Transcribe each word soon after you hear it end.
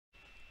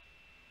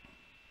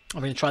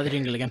I'm going to try the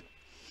jingle again.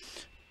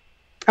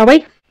 Are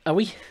we? Are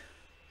we?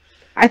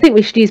 I think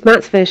we should use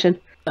Matt's version.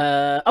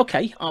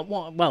 Okay.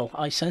 Well,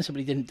 I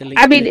sensibly didn't delete.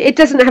 I mean, it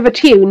doesn't have a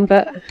tune,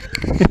 but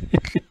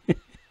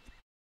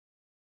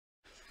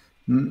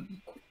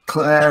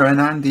Clare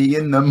and Andy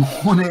in the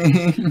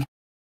morning.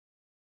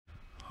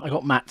 I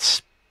got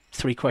Matt's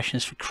 3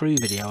 questions for crew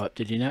video up.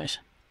 Did you notice?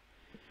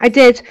 I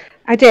did,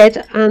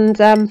 and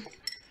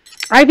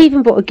I've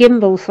even bought a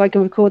gimbal so I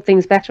can record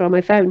things better on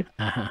my phone.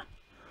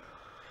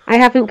 I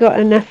haven't got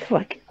enough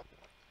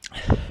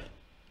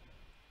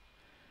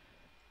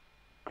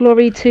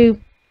glory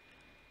to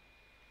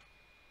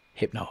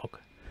Hypnohog.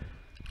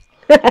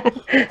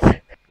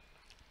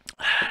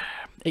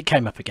 It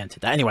came up again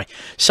today. Anyway,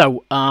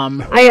 so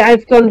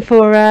I've gone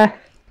for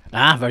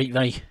very, very,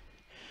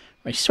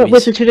 very sweet. what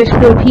was the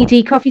traditional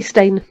PD coffee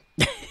stain.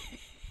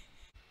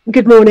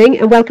 Good morning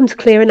and welcome to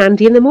Clare and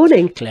Andy in the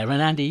morning. Clare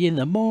and Andy in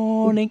the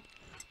morning.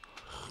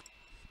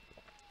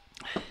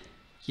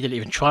 You didn't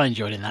even try and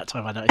join in that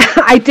time, I noticed.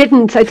 I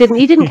didn't.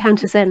 You didn't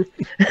count us in.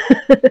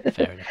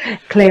 Fair enough.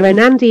 Clare and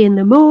Andy in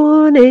the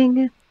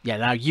morning. Yeah,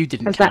 now you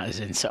didn't count us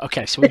in. So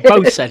okay, so we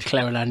both said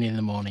Clare and Andy in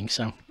the morning.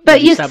 So,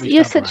 but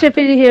you're such a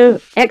video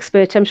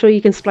expert. I'm sure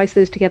you can splice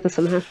those together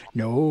somehow.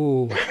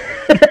 No.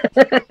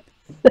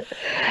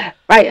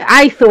 Right.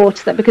 I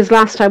thought that because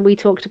last time we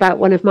talked about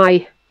one of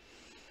my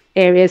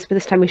areas, but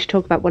this time we should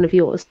talk about one of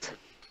yours.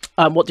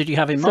 What did you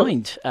have in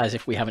mind, as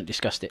if we haven't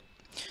discussed it?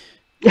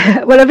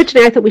 Well,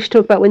 originally I thought we should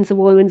talk about Winds of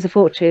War and Winds of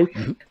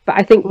Fortune, but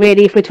I think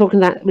really if we're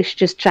talking that, we should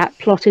just chat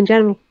plot in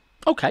general.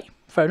 Okay,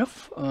 fair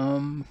enough.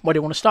 Where do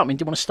you want to start? I mean,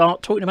 do you want to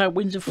start talking about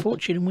Winds of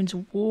Fortune and Winds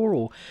of War,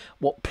 or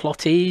what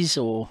plot is,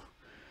 or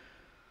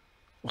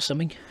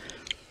something?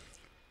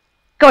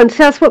 Go on,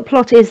 tell us what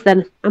plot is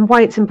then, and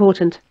why it's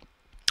important.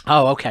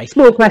 Oh, okay.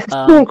 Small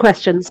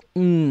questions.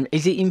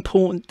 Is it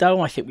important, though?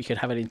 I think we could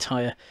have an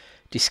entire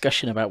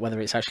discussion about whether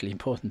it's actually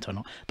important or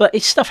not. But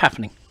it's stuff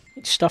happening.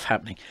 It's stuff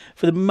happening.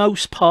 For the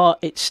most part,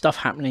 it's stuff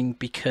happening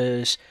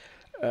because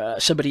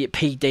somebody at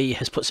PD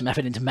has put some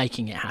effort into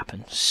making it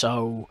happen.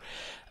 So,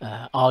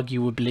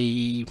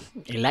 arguably,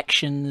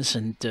 elections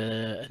and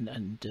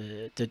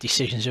the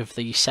decisions of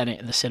the Senate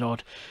and the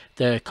Synod,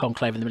 the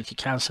Conclave and the Military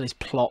Council is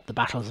plot. The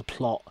battles are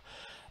plot.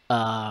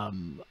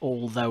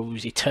 All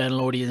those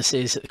eternal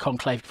audiences that the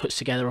Conclave puts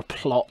together are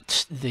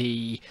plot.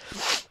 The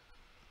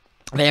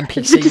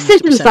NPCs the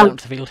decisions out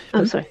into the field.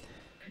 Oh, sorry.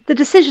 The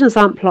decisions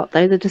aren't plot,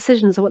 though. The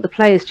decisions are what the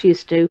players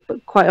choose to do,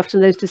 but quite often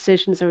those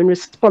decisions are in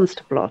response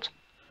to plot.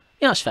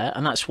 Yeah, that's fair,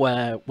 and that's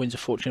where Winds of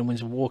Fortune and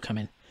Winds of War come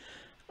in.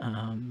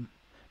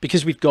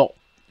 Because we've got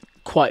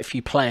quite a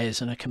few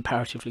players and a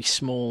comparatively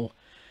small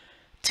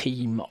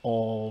team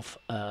of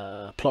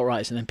plot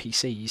writers and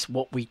NPCs,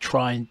 what we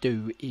try and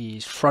do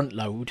is front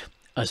load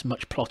as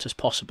much plot as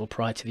possible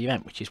prior to the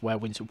event, which is where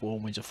Winds of War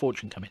and Winds of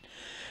Fortune come in.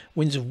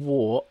 Winds of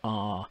War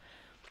are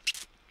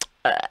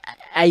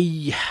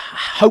a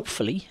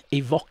hopefully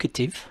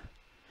evocative,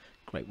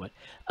 great word,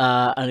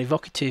 an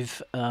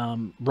evocative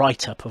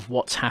write-up of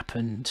what's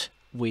happened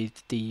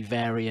with the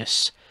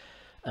various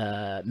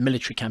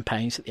military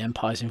campaigns that the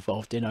Empire's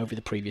involved in over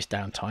the previous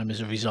downtime as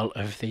a result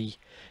of the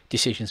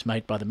decisions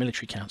made by the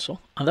Military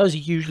Council. And those are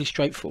usually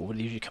straightforward,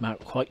 they usually come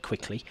out quite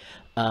quickly,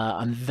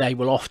 and they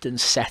will often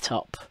set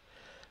up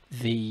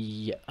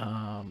the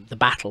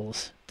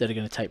battles that are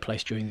going to take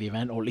place during the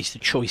event, or at least the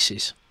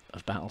choices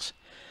of battles.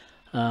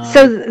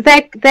 So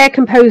they're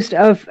composed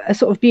of a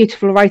sort of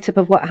beautiful write-up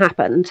of what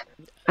happened,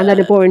 and then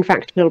a boring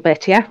factual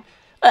bit, yeah?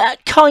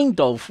 Kind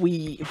of.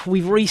 We've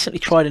recently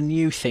tried a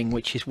new thing,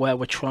 which is where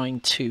we're trying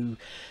to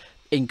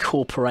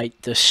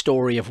incorporate the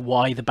story of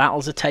why the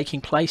battles are taking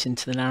place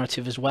into the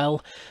narrative as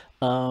well.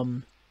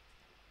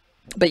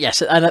 But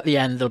yes, and at the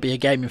end there'll be a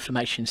game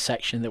information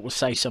section that will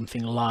say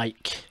something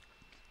like,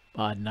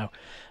 I don't know,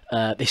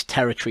 this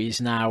territory is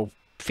now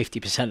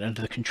 50%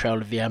 under the control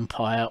of the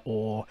Empire,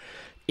 or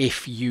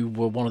if you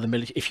were one of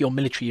the if your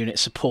military unit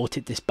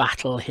supported this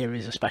battle, here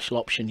is a special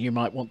option you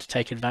might want to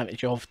take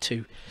advantage of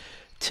to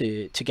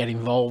get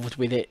involved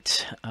with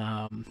it.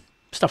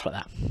 Stuff like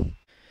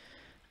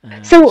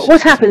that. So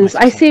what happens?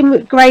 I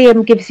assume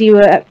Graham gives you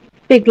a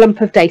big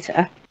lump of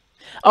data.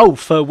 Oh,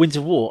 for Winds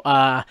of War,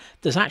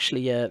 there's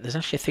actually a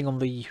thing on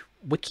the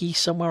wiki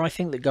somewhere, I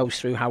think, that goes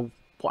through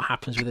what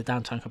happens with the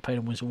downtime campaign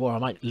in Winds of War. I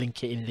might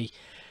link it in the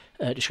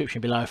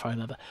description below if I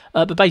remember.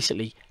 But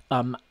basically,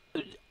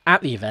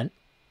 at the event,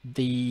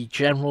 the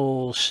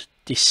generals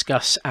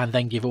discuss and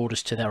then give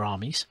orders to their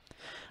armies.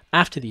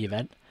 After the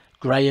event,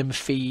 Graham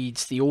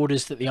feeds the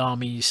orders that the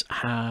armies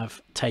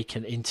have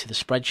taken into the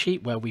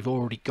spreadsheet where we've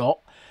already got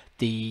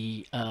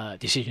the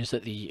decisions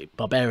that the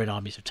barbarian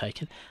armies have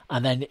taken,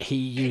 and then he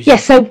uses...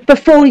 Yes, so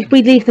before we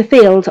leave the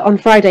field on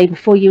Friday,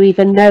 before you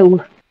even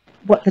know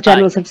what the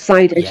generals have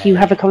decided, you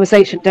have a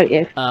conversation, don't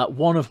you?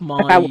 One of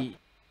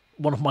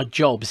my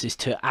jobs is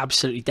to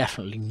absolutely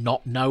definitely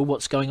not know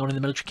what's going on in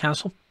the military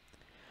council.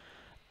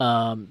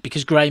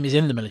 Because Graham is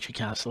in the military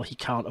council, he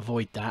can't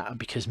avoid that, and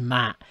because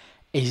Matt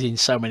is in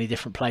so many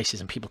different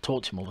places and people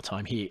talk to him all the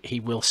time,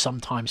 he will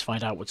sometimes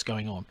find out what's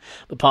going on.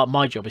 But part of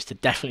my job is to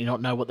definitely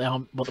not know what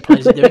the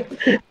players are doing.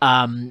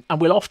 And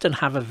we'll often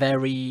have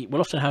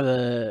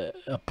a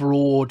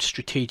broad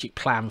strategic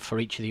plan for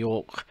each of the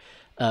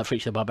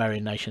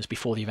barbarian nations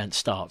before the event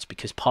starts,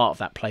 because part of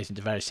that plays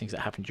into various things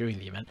that happen during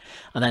the event.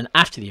 And then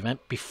after the event,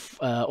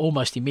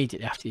 almost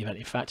immediately after the event,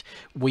 in fact,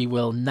 we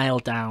will nail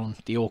down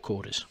the orc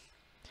orders.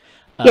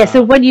 Yeah,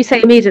 so when you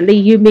say immediately,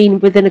 you mean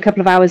within a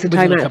couple of hours of time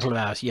out? Within a couple of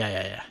hours,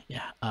 yeah.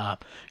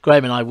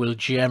 Graham and I will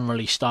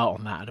generally start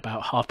on that at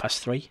about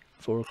 3:30,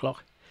 4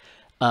 o'clock.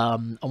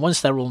 And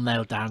once they're all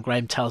nailed down,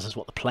 Graham tells us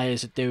what the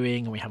players are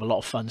doing, and we have a lot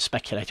of fun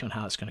speculating on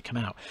how it's going to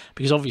come out.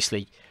 Because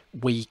obviously,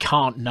 we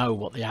can't know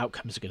what the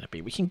outcomes are going to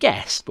be. We can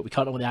guess, but we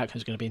can't know what the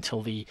outcomes are going to be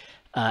until the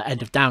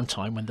end of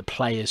downtime, when the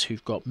players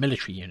who've got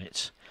military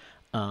units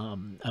are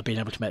being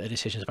able to make the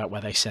decisions about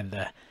where they send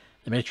the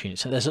military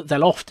units. So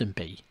there'll often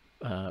be,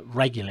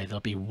 regularly, there'll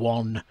be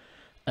one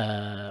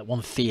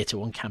theatre,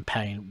 one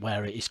campaign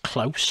where it is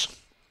close.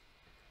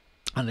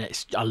 And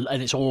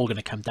it's all going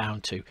to come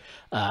down to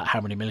how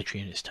many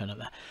military units turn up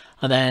there.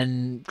 And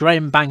then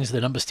Graham bangs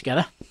the numbers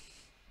together.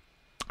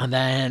 And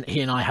then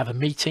he and I have a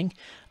meeting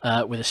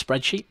with a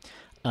spreadsheet.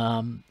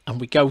 And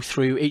we go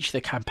through each of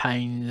the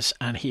campaigns,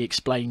 and he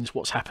explains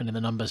what's happened in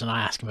the numbers. And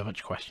I ask him a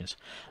bunch of questions.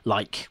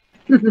 Like,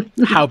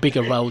 how big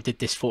a role did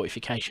this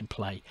fortification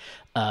play?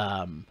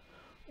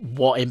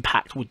 What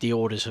impact would the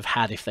orders have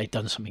had if they'd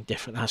done something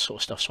different? That sort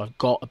of stuff. So I've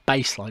got a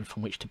baseline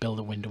from which to build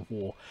a Wind of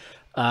War.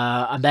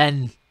 And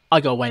then I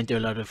go away and do a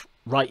load of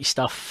writey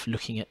stuff,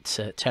 looking at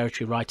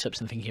territory write-ups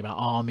and thinking about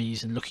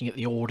armies, and looking at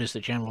the orders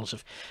that generals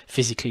have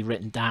physically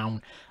written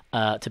down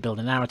to build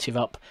a narrative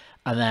up.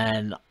 And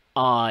then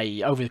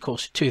I, over the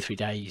course of 2 or 3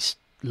 days,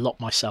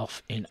 lock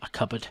myself in a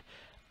cupboard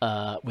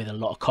with a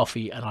lot of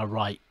coffee, and I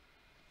write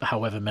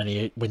however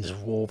many Winds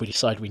of War we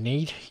decide we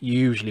need,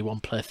 usually one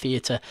per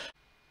theatre.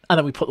 And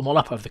then we put them all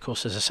up over the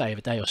course, as I say, of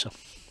a day or so.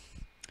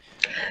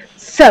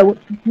 So,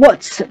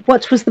 what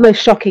was the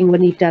most shocking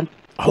one you've done?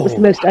 What was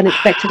the most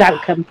unexpected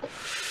outcome?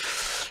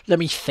 Let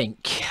me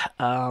think.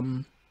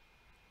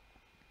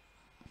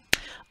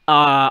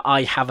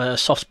 I have a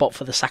soft spot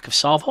for the sack of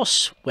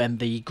Sarvos, when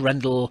the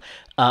Grendel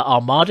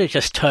armada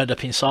just turned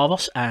up in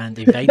Sarvos and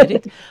invaded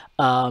it.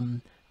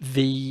 The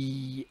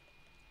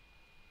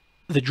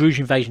Druge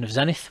invasion of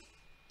Zenith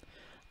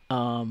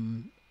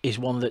is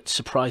one that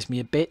surprised me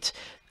a bit.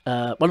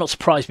 Well, not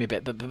surprised me a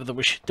bit, but that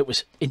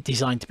was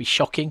designed to be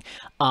shocking.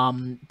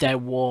 There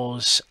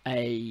was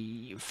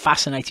a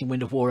fascinating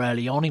Wind of War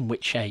early on, in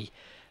which a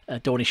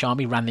Dornish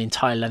army ran the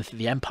entire length of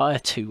the Empire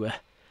to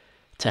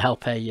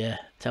help a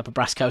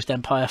Brass Coast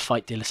Empire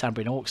fight the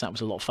Lysambrian Orcs. That was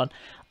a lot of fun.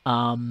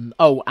 And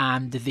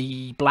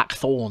the Black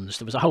Thorns.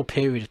 There was a whole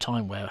period of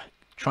time where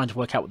trying to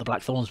work out what the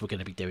Black Thorns were going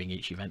to be doing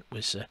each event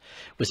was a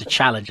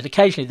challenge. And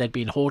occasionally they'd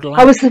be in Hordaland.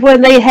 Oh, was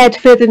when they head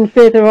further and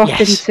further off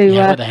into...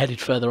 Yeah, where they headed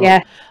further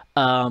off.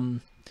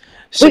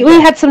 So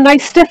we had some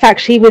nice stuff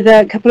actually with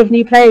a couple of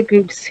new player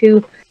groups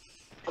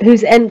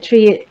whose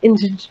entry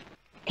into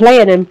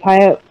play an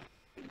Empire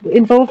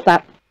involved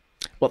that.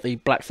 What, the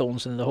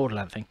Blackthorns and the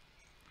Hordaland thing?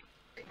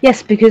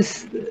 Yes,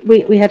 because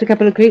we had a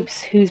couple of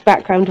groups whose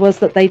background was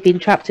that they'd been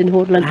trapped in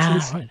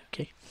Hordaland since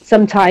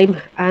some time,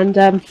 and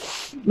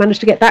managed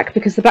to get back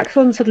because the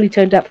Blackthorns suddenly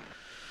turned up.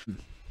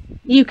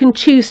 You can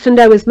choose to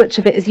know as much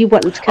of it as you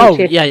want, can't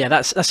you? Yeah,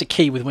 that's a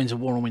key with Winds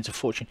of War and Winds of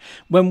Fortune.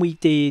 When we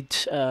did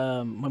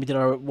one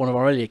of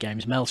our earlier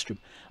games, Maelstrom,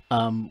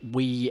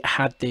 we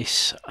had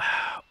this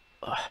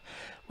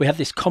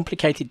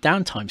complicated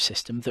downtime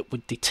system that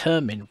would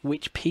determine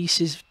which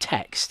pieces of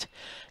text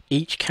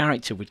each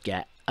character would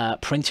get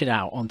printed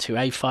out onto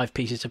A5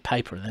 pieces of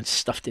paper and then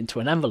stuffed into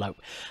an envelope.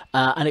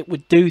 And it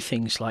would do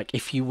things like,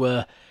 if you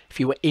were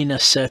in a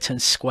certain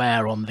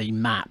square on the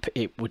map,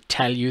 it would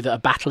tell you that a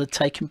battle had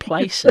taken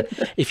place. And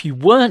if you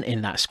weren't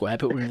in that square,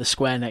 but were in the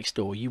square next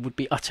door, you would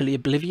be utterly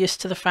oblivious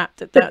to the fact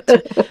that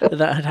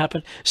had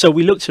happened. So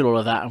we looked at all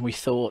of that and we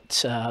thought,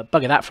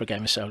 bugger that for a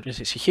game of soldiers.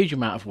 It's a huge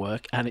amount of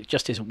work and it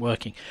just isn't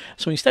working.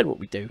 So instead what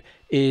we do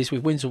is,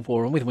 with Winds of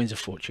War and with Winds of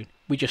Fortune,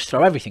 we just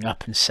throw everything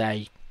up and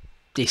say,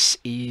 this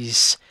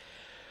is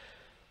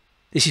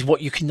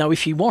what you can know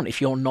if you want.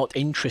 If you're not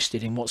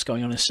interested in what's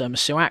going on in Surma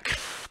Suak,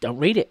 don't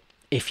read it.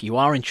 If you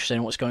are interested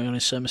in what's going on in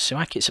Surma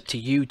Suak, it's up to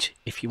you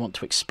if you want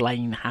to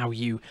explain how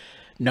you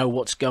know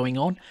what's going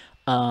on.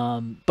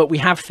 But we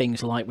have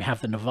things like, we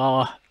have the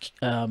Navarre,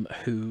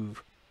 who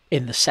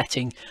in the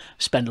setting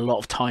spend a lot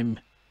of time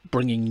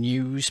bringing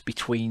news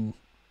between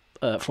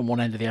from one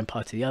end of the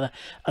Empire to the other.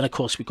 And of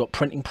course we've got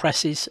printing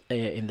presses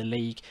in the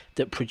League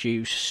that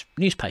produce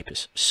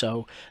newspapers.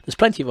 So there's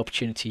plenty of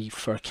opportunity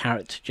for a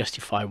character to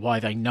justify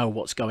why they know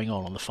what's going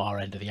on the far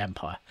end of the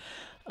Empire.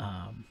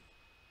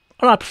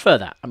 And I prefer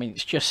that. I mean,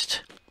 it's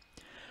just,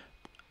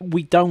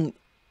 we don't,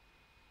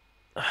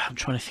 I'm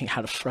trying to think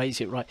how to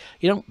phrase it right.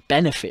 You don't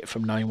benefit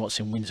from knowing what's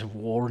in Winds of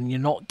War, and you're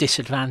not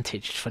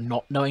disadvantaged for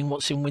not knowing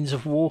what's in Winds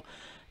of War.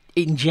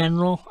 in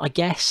general, I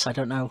guess. I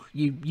don't know.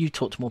 You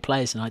talk to more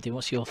players than I do.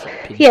 What's your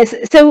opinion? Yes,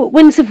 so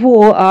Winds of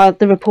War are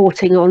the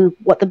reporting on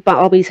what the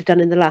armies have done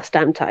in the last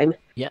downtime.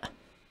 Yeah.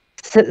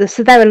 So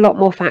they're a lot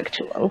more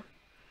factual.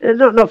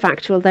 Not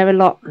factual. They're a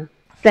lot.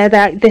 They're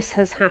there. This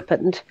has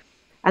happened,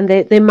 and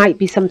there might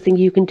be something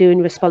you can do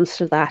in response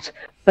to that.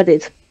 But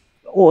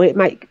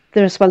the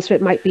response to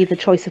it might be the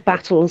choice of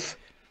battles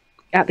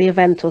at the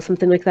event or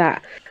something like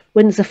that.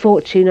 Winds of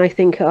Fortune, I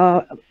think,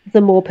 are the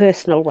more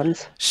personal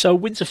ones. So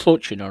Winds of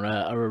Fortune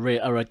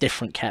are a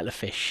different kettle of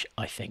fish,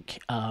 I think.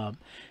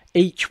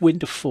 Each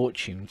Wind of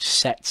Fortune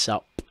sets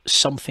up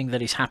something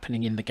that is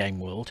happening in the game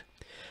world,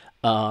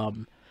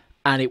 and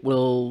it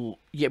will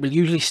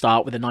usually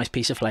start with a nice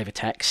piece of flavour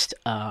text.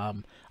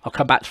 I'll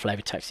come back to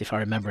flavour text if I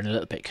remember in a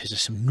little bit, because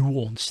there's some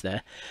nuance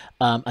there.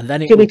 And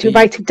then do you want me to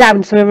write it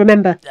down so I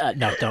remember?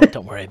 No,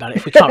 don't worry about it.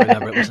 If we can't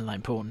remember, it wasn't that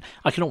important.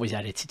 I can always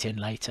edit it in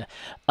later.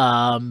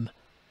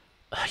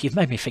 You've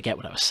made me forget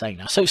what I was saying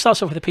now. So it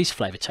starts off with a piece of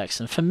flavour text,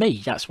 and for me,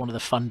 that's one of the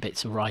fun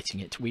bits of writing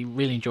it. We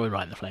really enjoy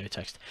writing the flavour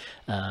text.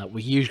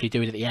 We usually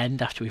do it at the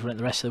end after we've written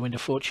the rest of the Wind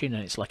of Fortune,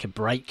 and it's like a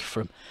break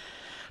from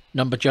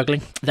number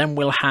juggling. Then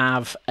we'll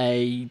have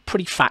a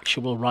pretty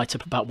factual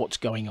write-up about what's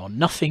going on.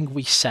 Nothing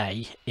we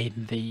say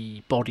in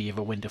the body of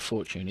a Wind of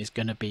Fortune is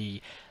going to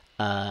be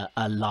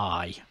a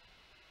lie.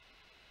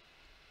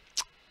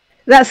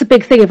 That's a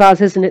big thing of ours,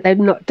 isn't it? They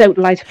don't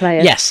lie to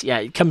players. Yes, yeah.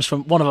 It comes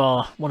from one of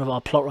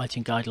our plot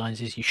writing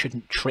guidelines is you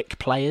shouldn't trick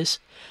players,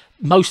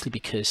 mostly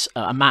because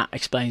Matt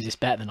explains this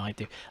better than I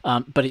do.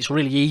 But it's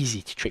really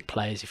easy to trick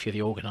players if you're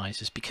the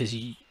organisers, because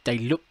they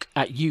look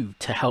at you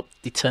to help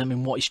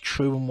determine what is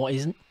true and what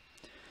isn't.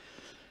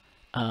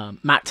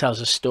 Matt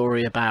tells a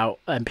story about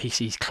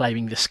NPCs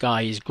claiming the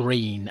sky is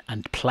green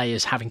and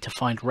players having to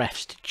find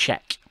refs to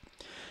check,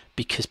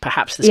 because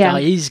perhaps the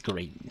sky is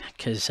green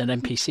because an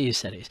NPC has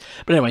said it is.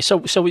 But anyway,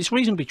 so it's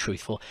reasonably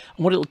truthful,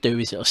 and what it'll do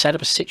is it'll set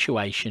up a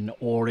situation,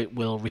 or it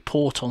will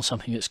report on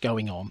something that's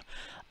going on,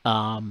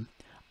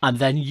 and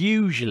then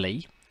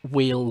usually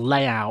we'll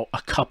lay out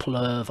a couple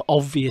of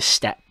obvious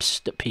steps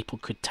that people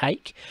could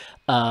take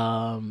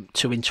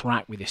to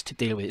interact with this, to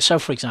deal with it. So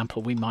for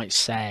example, we might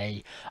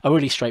say a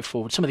really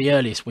straightforward, some of the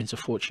earliest Winds of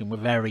Fortune were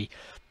very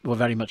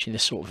much in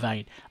this sort of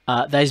vein.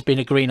 There's been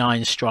a green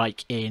iron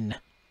strike in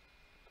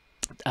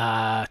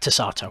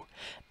Tasato.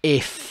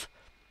 If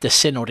the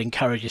Synod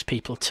encourages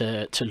people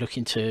to look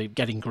into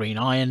getting green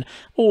iron,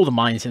 all the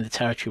mines in the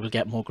territory will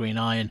get more green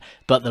iron,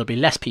 but there'll be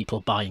less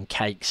people buying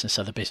cakes, and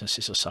so the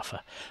businesses will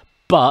suffer.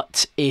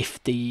 But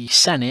if the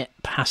Senate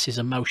passes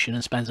a motion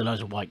and spends a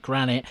load of white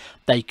granite,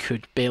 they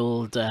could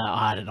build,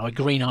 I don't know, a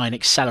green iron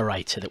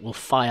accelerator that will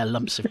fire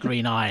lumps of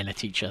green iron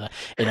at each other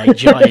in a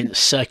giant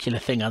circular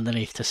thing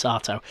underneath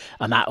Tasato,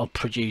 and that will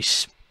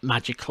produce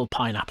magical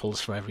pineapples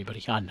for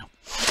everybody. I don't know.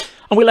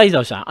 And we lay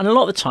those out. And a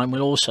lot of the time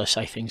we'll also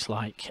say things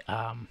like,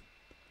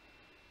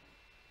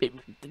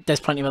 there's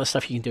plenty of other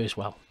stuff you can do as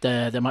well.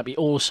 There might be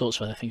all sorts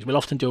of other things. We'll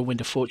often do a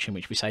Wind of Fortune,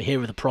 which we say,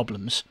 here are the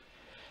problems.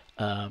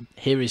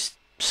 Here is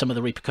some of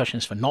the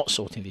repercussions for not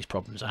sorting these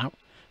problems out.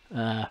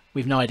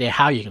 We've no idea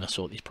how you're going to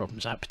sort these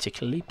problems out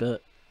particularly,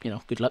 but,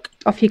 good luck.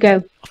 Off you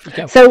go. Off you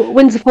go. So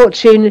Winds of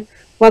Fortune,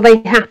 while they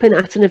happen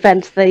at an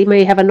event, they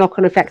may have a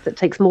knock-on effect that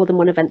takes more than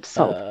one event to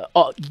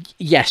solve.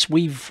 Yes,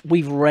 we've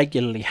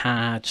regularly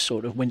had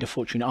sort of Wind of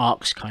Fortune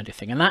arcs kind of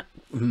thing, and that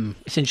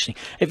it's interesting.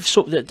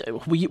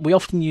 We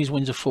often use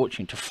Winds of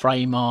Fortune to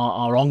frame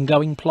our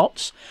ongoing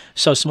plots.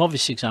 So some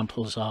obvious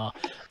examples are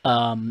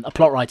a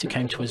plot writer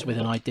came to us with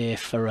an idea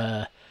for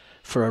a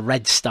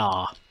red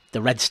star.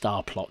 The red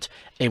star plot,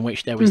 in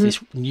which there was this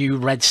new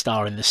red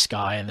star in the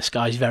sky, and the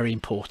sky is very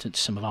important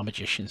to some of our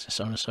magicians, and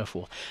so on and so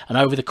forth. And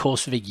over the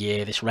course of a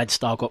year, this red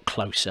star got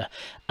closer,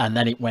 and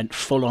then it went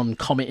full on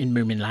comet in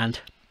Moominland.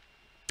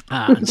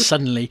 And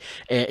suddenly,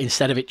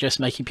 instead of it just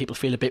making people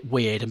feel a bit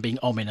weird and being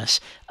ominous,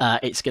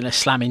 it's going to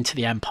slam into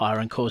the Empire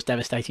and cause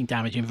devastating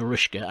damage in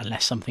Varushka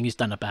unless something is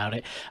done about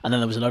it. And then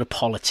there was a lot of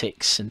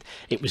politics, and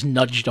it was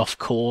nudged off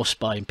course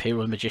by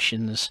Imperial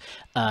magicians,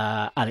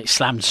 and it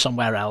slammed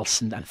somewhere else,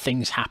 and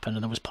things happened,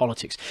 and there was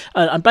politics.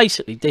 And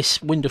basically,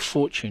 this Wind of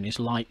Fortune is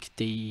like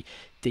the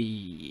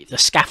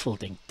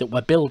scaffolding that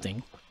we're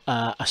building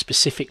a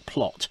specific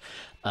plot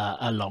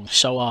along.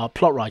 So our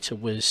plot writer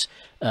was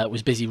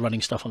busy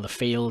running stuff on the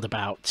field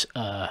about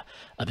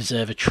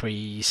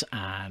observatories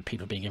and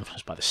people being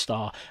influenced by the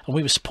star, and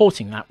we were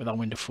supporting that with our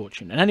Wind of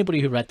Fortune. And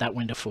anybody who read that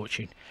Wind of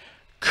Fortune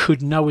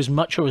could know as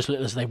much or as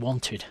little as they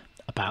wanted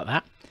about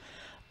that,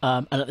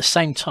 and at the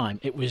same time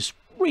it was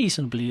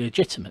reasonably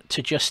legitimate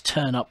to just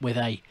turn up with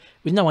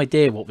no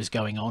idea what was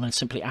going on and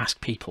simply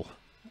ask people,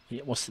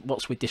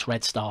 what's with this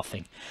red star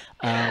thing.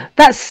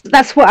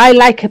 That's what I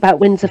like about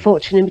Winds of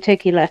Fortune in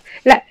particular.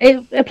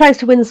 It applies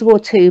to Winds of War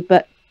too,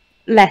 but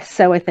less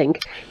so, I think,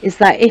 is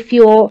that if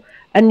you're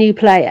a new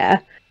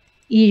player,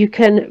 you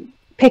can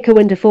pick a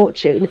Wind of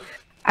Fortune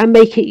and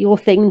make it your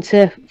thing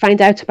to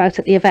find out about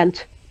at the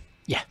event.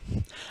 Yeah.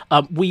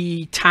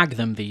 We tag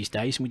them these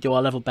days, and we do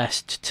our level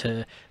best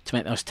to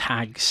make those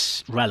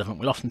tags relevant.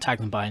 We'll often tag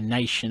them by a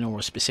nation or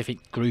a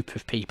specific group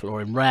of people,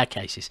 or in rare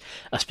cases,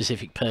 a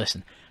specific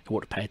person who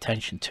ought to pay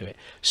attention to it.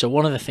 So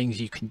one of the things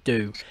you can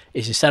do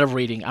is, instead of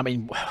reading, I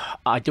mean,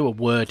 I do a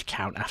word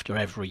count after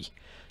every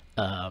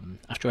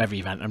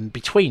event, and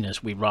between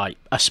us we write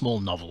a small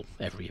novel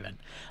every event.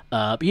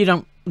 But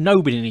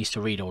nobody needs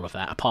to read all of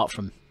that, apart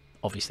from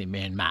obviously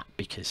me and Matt,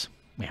 because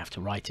we have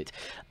to write it.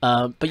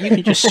 But you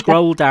can just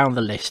scroll down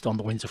the list on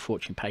the Winds of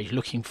Fortune page,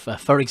 looking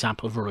for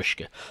example,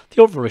 Varushka. If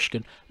you're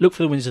Varushkan, look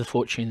for the Winds of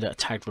Fortune that are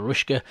tagged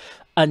Varushka,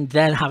 and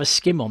then have a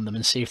skim on them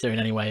and see if they're in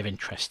any way of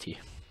interest to you.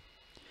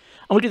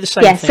 And we'll do the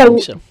same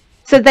thing.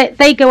 So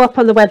they go up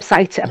on the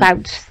website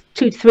about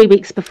 2 to 3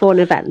 weeks before an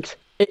event.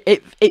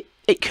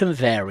 It can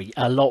vary.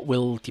 A lot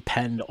will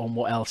depend on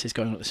what else is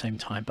going on at the same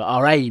time. But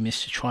our aim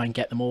is to try and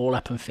get them all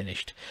up and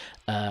finished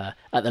at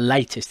the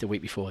latest the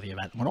week before the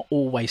event. We're not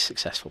always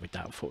successful with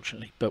that,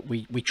 unfortunately, but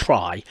we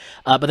try.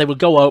 But they will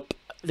go up.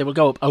 They will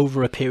go up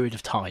over a period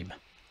of time.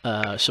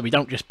 So we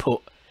don't just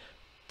put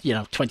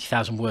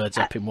 20,000 words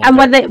up in one.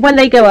 And when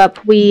they go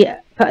up, we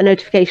put a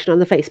notification on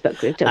the Facebook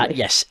group, don't we?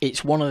 Yes,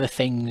 it's one of the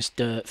things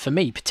that, for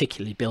me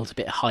particularly, builds a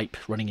bit of hype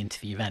running into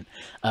the event.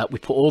 We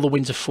put all the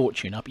Winds of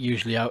Fortune up,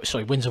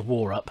 Winds of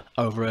War up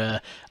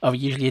over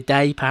usually a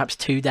day, perhaps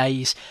 2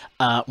 days.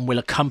 And we'll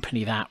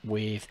accompany that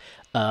with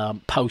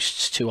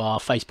posts to our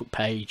Facebook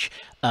page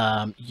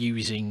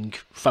using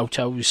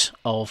photos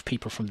of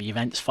people from the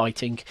events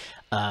fighting.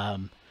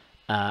 And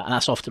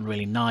that's often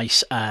really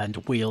nice,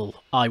 and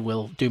I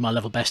will do my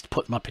level best to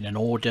put them up in an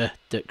order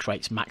that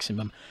creates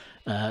maximum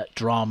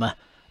drama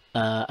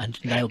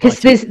and nail biting.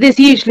 Because there's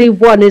usually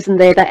one, isn't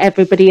there, that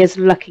everybody is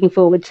looking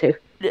forward to.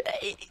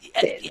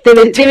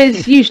 There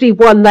is usually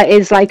one that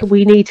is like,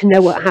 we need to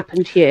know what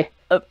happened here.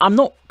 I'm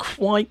not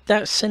quite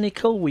that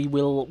cynical. We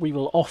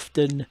will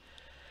often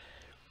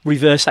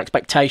reverse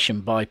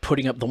expectation by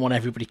putting up the one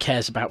everybody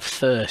cares about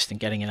first and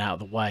getting it out of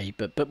the way.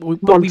 But we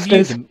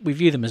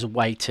view them as a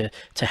way to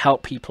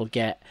help people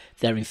get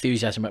their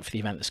enthusiasm up for the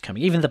event that's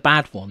coming. Even the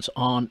bad ones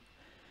aren't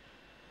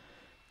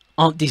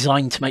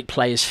designed to make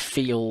players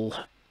feel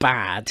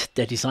bad.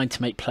 They're designed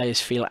to make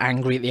players feel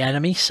angry at the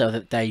enemy, so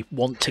that they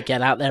want to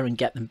get out there and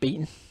get them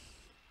beaten.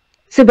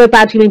 So by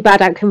bad, you mean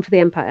bad outcome for the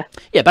Empire?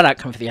 Yeah, bad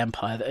outcome for the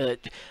Empire.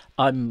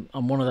 I'm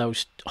one of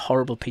those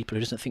horrible people who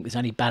doesn't think there's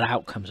any bad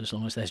outcomes as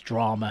long as there's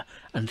drama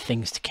and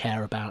things to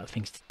care about,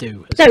 things to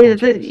do.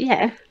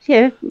 Yeah.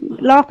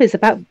 LARP is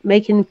about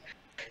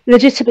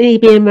legitimately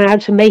being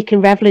allowed to make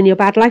and revel in your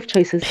bad life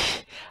choices.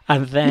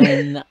 And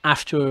then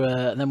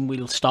then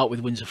we'll start with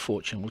Winds of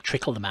Fortune. We'll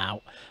trickle them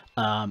out,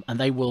 and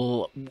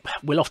we'll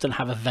often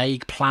have a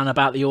vague plan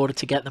about the order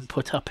to get them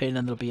put up in,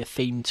 and there'll be a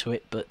theme to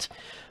it, but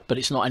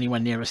it's not anywhere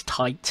near as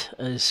tight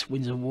as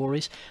Winds of War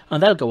is,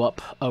 and they'll go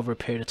up over a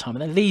period of time.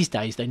 And then these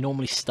days they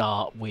normally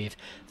start with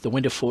the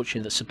Wind of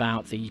Fortune that's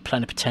about the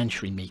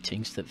plenipotentiary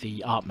meetings that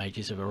the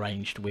Archmages have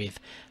arranged with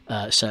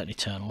certain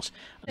Eternals.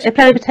 A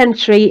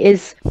plenipotentiary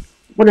is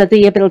one of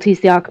the abilities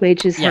the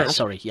Archmages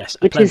have. Yes.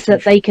 Which is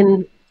that they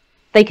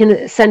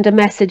can send a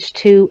message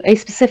to a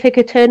specific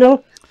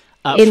Eternal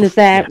in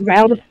their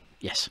realm.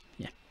 Yes.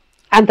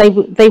 And they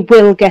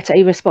will get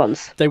a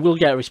response. They will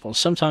get a response.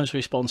 Sometimes the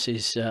response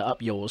is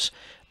up yours,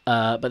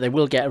 but they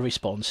will get a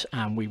response,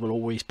 and we will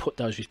always put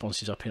those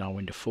responses up in our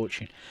Wind of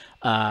Fortune.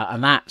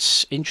 And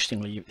that's,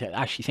 interestingly,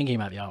 actually thinking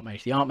about the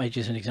Archmage. The Archmage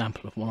is an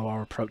example of one of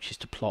our approaches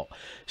to plot.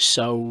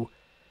 So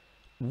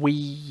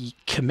we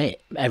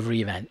commit every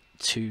event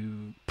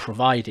to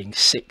providing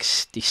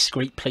 6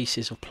 discrete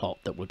pieces of plot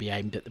that will be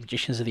aimed at the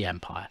Magicians of the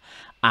Empire.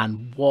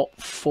 And what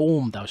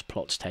form those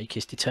plots take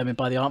is determined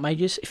by the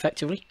Archmages,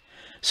 effectively.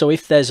 So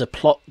if there's a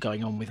plot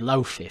going on with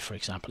Lofir, for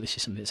example, this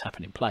is something that's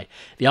happened in play,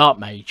 the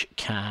Archmage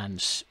can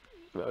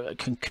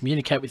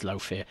communicate with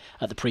Lofir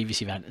at the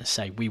previous event and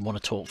say, we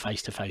want to talk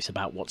face to face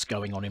about what's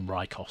going on in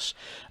Rykos.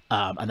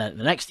 And then at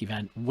the next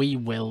event, we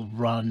will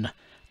run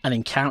an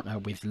encounter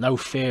with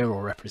Lofir or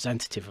a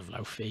representative of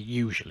Lofir,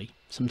 usually,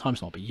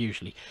 sometimes not, but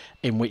usually,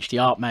 in which the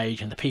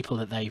Archmage and the people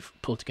that they've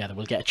pulled together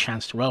will get a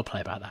chance to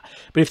roleplay about that.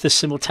 But if there's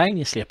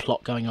simultaneously a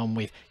plot going on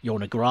with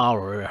Yornagra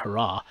or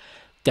Hurrah,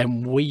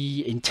 then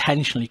we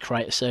intentionally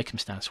create a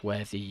circumstance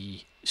where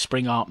the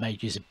Spring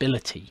Archmage's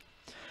ability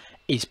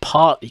is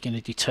partly going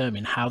to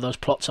determine how those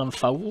plots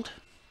unfold.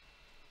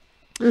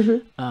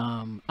 And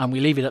we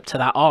leave it up to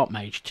that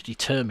Archmage to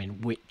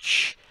determine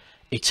which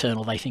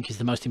Eternal they think is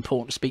the most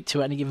important to speak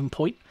to at any given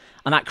point.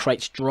 And that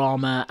creates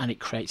drama, and it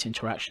creates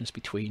interactions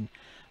between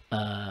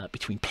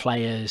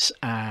players.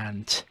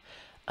 And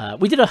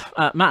Matt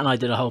and I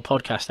did a whole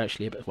podcast,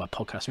 actually,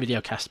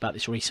 video cast about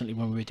this recently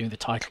when we were doing the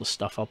titles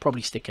stuff. I'll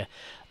probably stick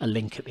a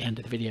link at the end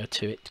of the video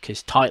to it,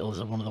 because titles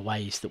are one of the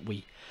ways that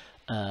we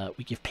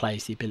give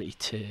players the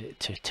ability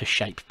to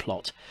shape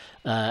plot.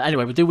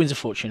 Anyway, we'll do Winds of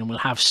Fortune, and we'll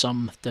have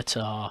some that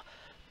are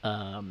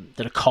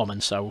that are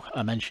common. So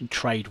I mentioned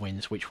trade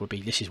winds, which would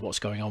be this is what's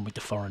going on with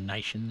the foreign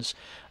nations,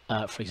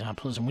 for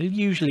example. And we'll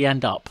usually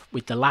end up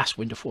with the last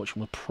wind of fortune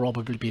will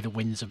probably be the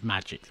winds of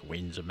magic. The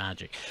winds of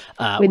magic.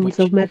 The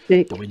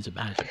winds of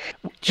magic.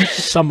 Which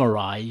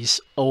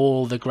summarise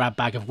all the grab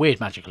bag of weird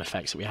magical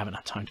effects that we haven't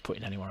had time to put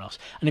in anywhere else.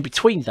 And in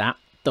between that,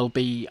 there'll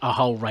be a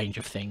whole range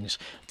of things.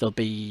 There'll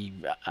be,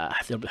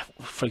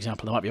 for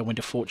example, there might be a wind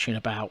of fortune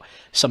about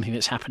something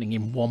that's happening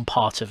in one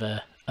part of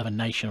a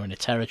nation or in a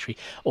territory,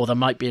 or there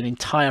might be an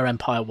entire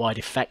empire-wide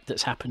effect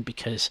that's happened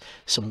because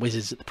some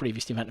wizards at the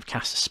previous event have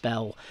cast a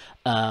spell,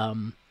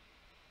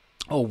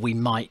 or we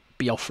might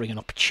be offering an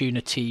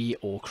opportunity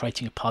or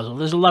creating a puzzle.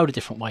 There's a load of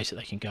different ways that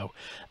they can go,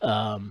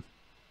 and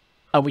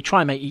we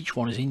try and make each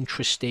one as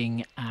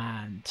interesting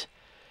and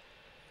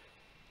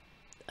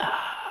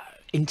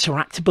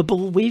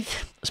interactable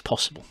with as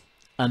possible.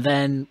 And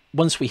then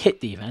once we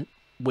hit the event,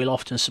 we'll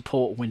often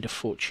support Wind of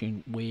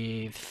Fortune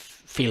with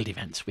field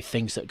events, with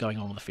things that are going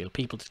on the field,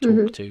 people to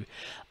talk to,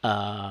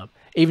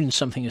 even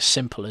something as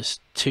simple as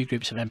two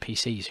groups of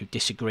NPCs who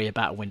disagree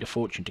about a Wind of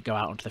Fortune to go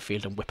out onto the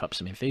field and whip up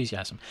some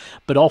enthusiasm.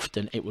 But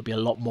often it would be a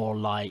lot more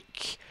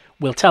like,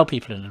 we'll tell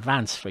people in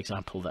advance, for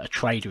example, that a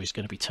trader is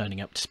going to be turning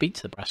up to speak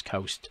to the Brass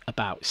Coast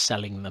about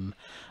selling them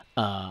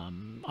I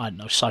don't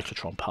know,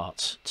 cyclotron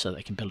parts, so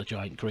they can build a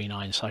giant green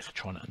iron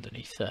cyclotron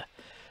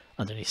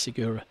underneath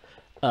Segura.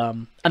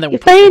 And then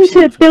if they're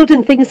into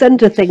building things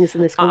under things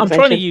in this conversation. I'm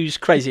trying to use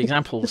crazy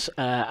examples,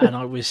 and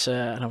I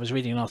was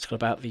reading an article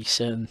about the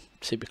Kern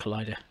Super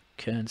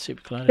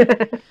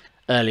Collider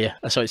earlier,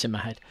 so it's in my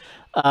head,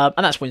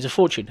 and that's Winds of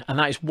Fortune, and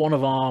that is one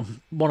of our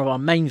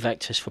main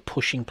vectors for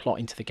pushing plot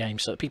into the game,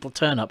 so that people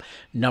turn up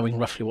knowing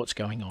roughly what's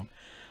going on.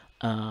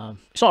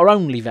 It's not our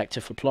only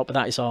vector for plot, but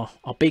that is our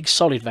big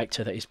solid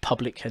vector that is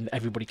public and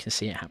everybody can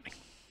see it happening.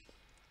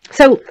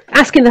 So,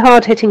 asking the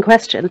hard-hitting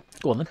question.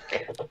 Go on then.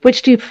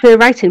 Which do you prefer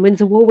writing, Winds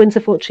of War, Winds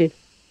of Fortune?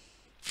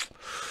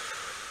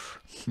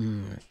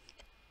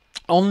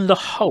 On the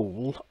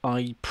whole,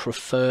 I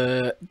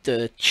prefer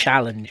the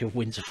challenge of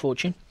Winds of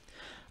Fortune.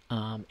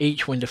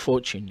 Each Wind of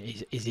Fortune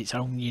is its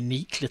own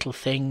unique little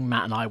thing.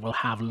 Matt and I will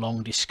have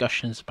long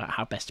discussions about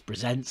how best to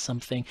present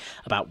something,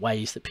 about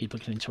ways that people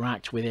can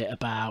interact with it,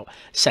 about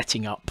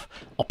setting up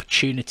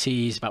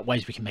opportunities, about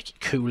ways we can make it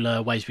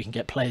cooler, ways we can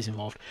get players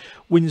involved.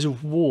 Winds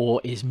of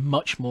War is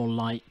much more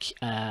like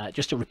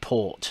just a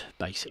report,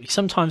 basically.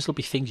 Sometimes there'll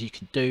be things you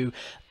can do,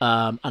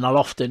 and I'll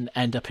often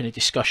end up in a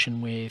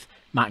discussion with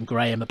Matt and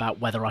Graham about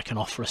whether I can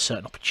offer a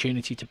certain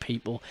opportunity to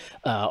people,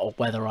 or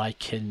whether I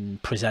can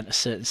present a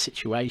certain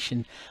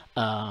situation,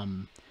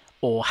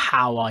 or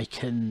how I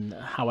can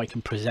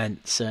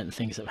present certain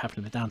things that have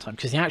happened in the downtime.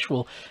 Because the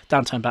actual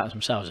downtime battles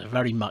themselves are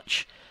very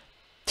much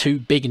two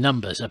big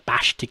numbers are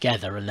bashed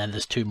together, and then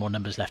there's two more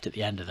numbers left at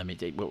the end of them.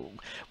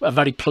 We're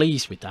very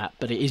pleased with that,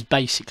 but it is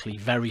basically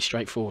very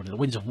straightforward. And the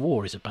Winds of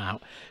War is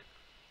about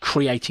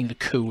creating the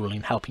cool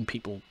and helping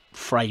people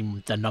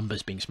frame the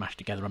numbers being smashed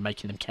together and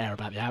making them care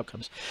about the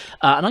outcomes.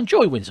 And I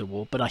enjoy Winds of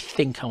War, but I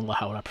think on the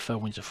whole I prefer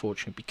Winds of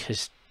Fortune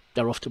because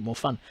they're often more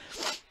fun.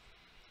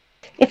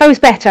 If I was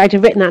better, I'd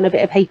have written that on a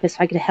bit of paper so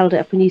I could have held it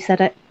up when you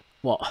said it.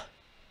 What?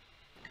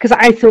 Because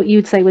I thought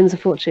you'd say Winds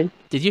of Fortune.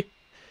 Did you?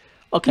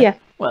 Okay. Yeah.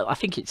 Well, I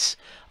think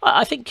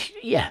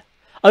yeah.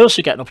 I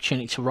also get an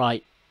opportunity to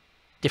write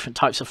different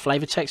types of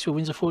flavour text with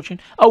Winds of Fortune.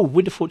 Oh,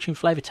 Wind of Fortune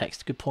flavour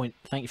text. Good point.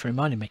 Thank you for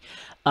reminding me.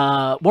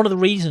 One of the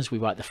reasons we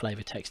write the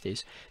flavour text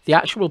is the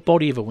actual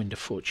body of a Wind of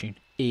Fortune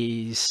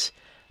is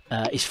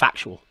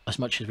factual as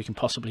much as we can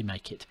possibly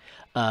make it.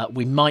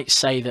 We might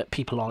say that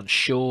people aren't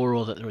sure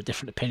or that there are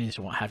different opinions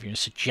and what have you, and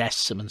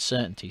suggest some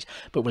uncertainties,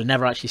 but we'll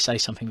never actually say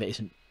something that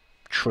isn't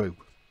true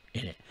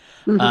in it.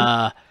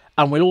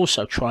 And we'll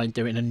also try and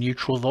do it in a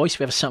neutral voice.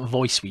 We have a certain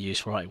voice we use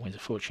for writing Winds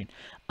of Fortune.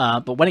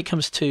 But when it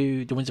comes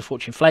to the Winds of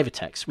Fortune flavour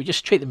text, we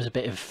just treat them as a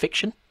bit of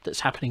fiction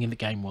that's happening in the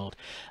game world.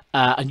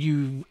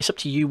 And it's up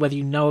to you whether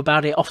you know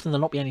about it. Often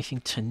there'll not be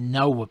anything to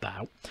know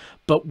about,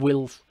 but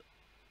we'll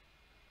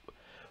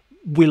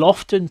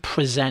often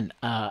present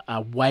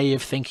a way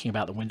of thinking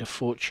about the Wind of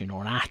Fortune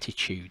or an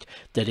attitude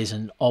that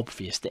isn't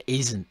obvious, that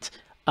isn't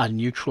a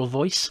neutral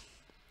voice.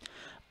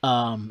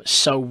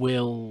 So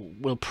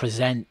we'll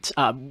present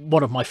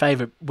one of my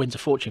favourite Winds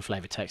of Fortune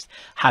flavour text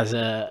has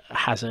a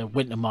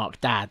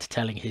Wintermark dad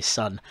telling his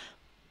son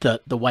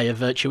that the way of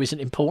virtue isn't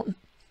important,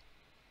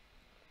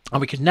 and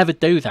we could never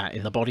do that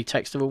in the body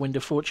text of a Wind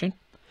of Fortune.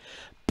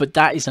 But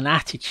that is an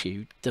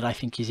attitude that I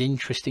think is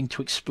interesting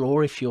to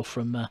explore if you're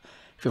from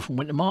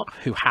Wintermark,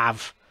 who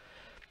have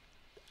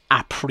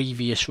a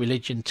previous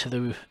religion to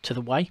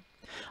the way.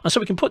 And so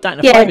we can put that in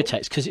a flavour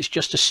text because it's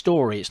just a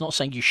story. It's not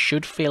saying you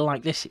should feel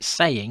like this. It's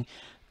saying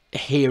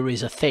here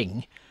is a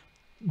thing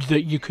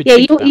that you could. Yeah,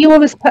 you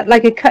always put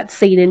like a cut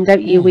scene in,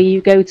 don't you, where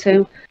you go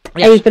to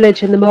a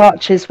village in the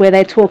marches where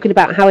they're talking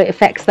about how it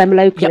affects them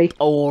locally. Yep.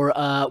 Or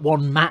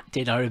one Matt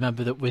did, I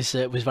remember, that was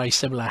very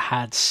similar.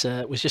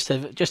 Was just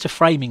a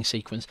framing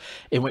sequence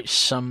in which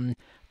some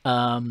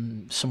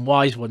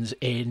wise ones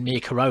in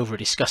Mirkarova are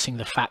discussing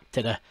the fact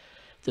that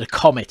a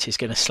comet is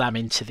going to slam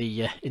into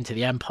the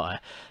Empire,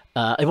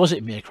 it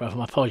wasn't in Mirkarova,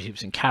 my apologies, it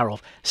was in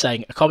Karov,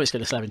 saying a comet's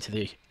going to slam into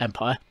the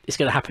Empire. It's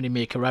going to happen in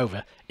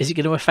Mirkarova. Is it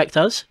going to affect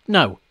us?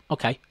 No.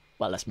 Okay.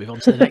 Well, let's move on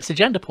to the next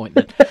agenda point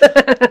then.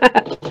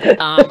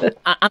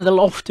 And there'll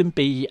often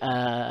be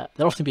a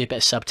bit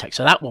of subtext.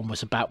 So that one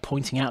was about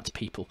pointing out to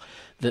people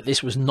that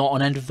this was not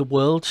an end of the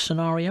world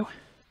scenario.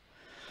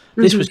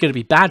 This was going to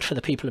be bad for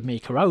the people of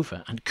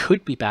Mirkarova and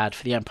could be bad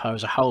for the Empire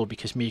as a whole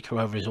because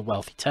Mirkarova is a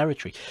wealthy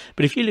territory.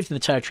 But if you lived in the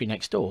territory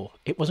next door,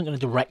 it wasn't going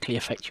to directly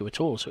affect you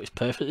at all. So it's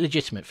perfectly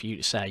legitimate for you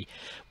to say,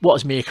 what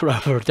has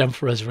Mirkarova done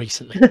for us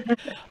recently?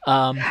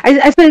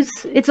 I suppose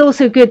it's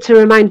also good to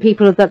remind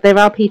people that there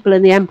are people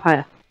in the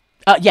Empire.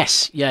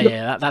 Yes,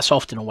 yeah. That's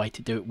often a way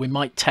to do it. We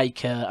might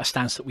take a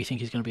stance that we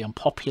think is going to be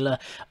unpopular,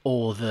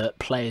 or that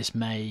players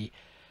may...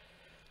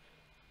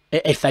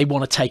 If they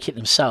want to take it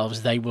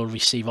themselves, they will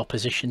receive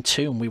opposition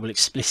to, and we will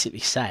explicitly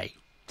say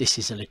this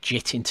is a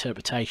legit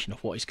interpretation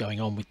of what is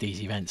going on with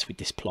these events, with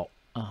this plot,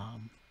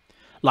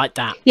 like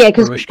that. Yeah,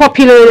 because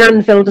popular in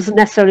Anvil doesn't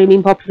necessarily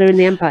mean popular in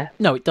the Empire.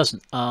 No, it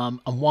doesn't. And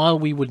while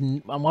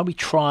we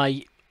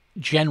try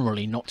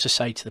generally not to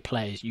say to the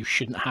players you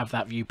shouldn't have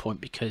that viewpoint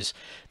because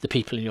the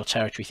people in your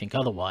territory think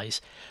otherwise,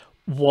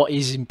 what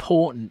is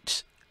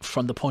important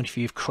from the point of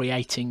view of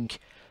creating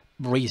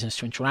reasons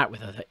to interact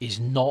with her is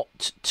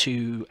not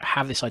to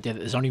have this idea that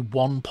there's only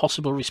one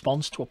possible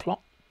response to a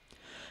plot,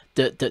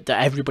 that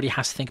everybody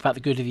has to think about the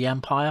good of the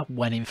Empire,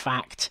 when in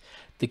fact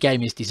the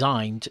game is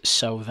designed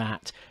so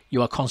that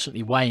you are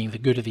constantly weighing the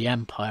good of the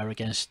Empire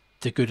against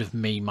the good of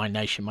me, my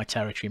nation, my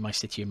territory, my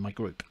city and my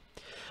group.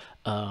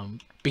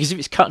 Because if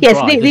it's cut and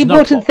dry, the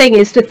important thing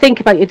is to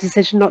think about your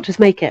decision, not just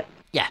make it.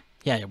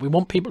 Yeah, we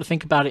want people to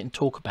think about it and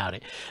talk about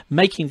it.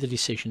 Making the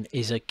decision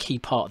is a key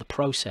part of the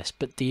process,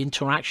 but the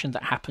interaction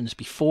that happens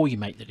before you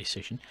make the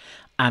decision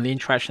and the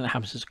interaction that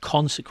happens as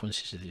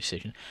consequences of the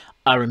decision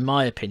are, in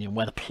my opinion,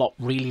 where the plot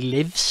really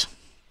lives.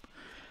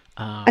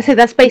 I say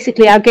that's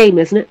basically our game,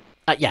 isn't it?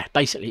 Yeah,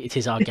 basically it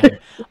is our game.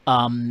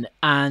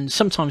 And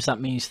sometimes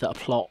that means that a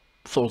plot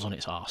falls on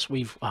its arse.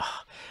 We've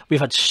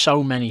had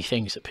so many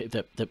things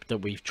that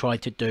we've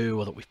tried to do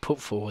or that we've put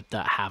forward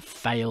that have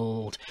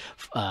failed,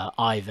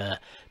 either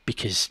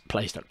because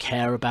players don't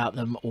care about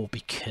them, or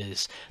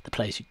because the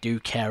players who do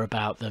care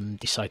about them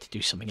decide to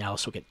do something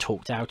else or get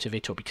talked out of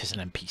it, or because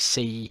an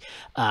NPC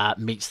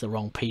meets the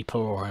wrong people,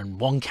 or in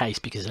one case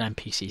because an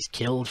NPC is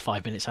killed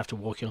 5 minutes after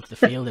walking onto the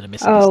field in a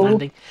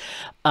misunderstanding.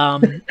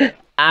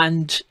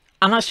 And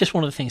that's just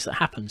one of the things that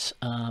happens.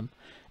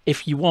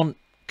 If you want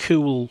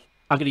cool,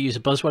 I'm going to use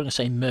a buzzword and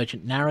say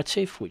emergent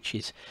narrative, which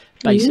is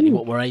basically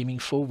what we're aiming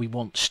for. We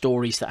want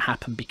stories that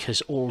happen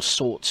because all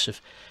sorts of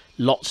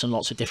lots and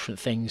lots of different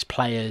things,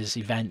 players,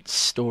 events,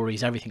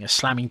 stories, everything are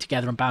slamming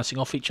together and bouncing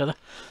off each other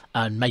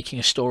and making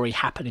a story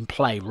happen in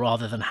play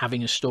rather than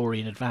having a story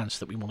in advance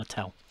that we want to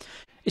tell.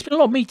 It's been a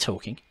lot of me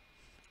talking.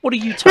 What are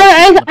you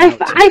talking about?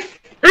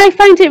 I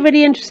find it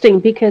really interesting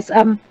because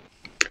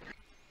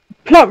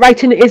plot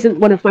writing isn't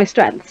one of my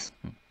strengths.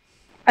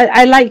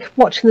 I like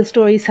watching the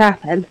stories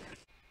happen.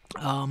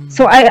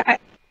 So I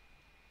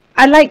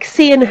like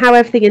seeing how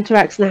everything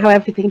interacts and how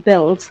everything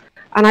builds,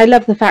 and I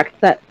love the fact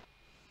that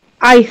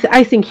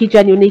I think you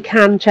genuinely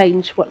can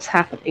change what's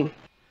happening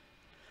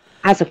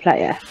as a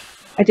player.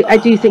 I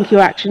do think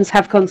your actions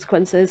have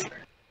consequences.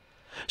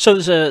 So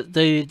there's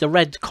the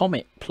Red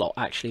Comet plot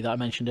actually that I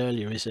mentioned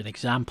earlier is an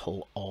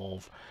example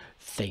of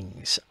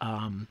things.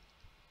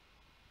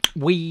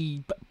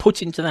 We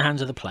put into the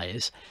hands of the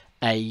players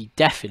a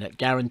definite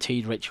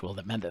guaranteed ritual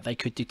that meant that they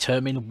could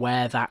determine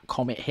where that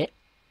comet hit.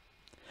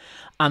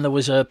 And there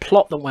was a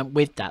plot that went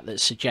with that that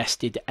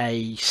suggested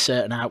a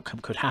certain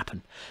outcome could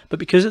happen. But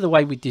because of the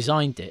way we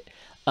designed it,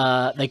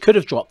 they could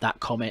have dropped that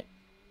comet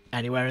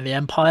anywhere in the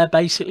Empire,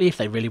 basically, if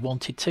they really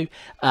wanted to.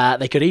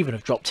 They could even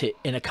have dropped it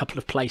in a couple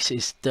of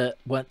places that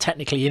weren't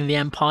technically in the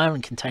Empire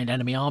and contained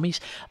enemy armies.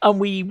 And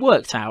we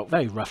worked out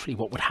very roughly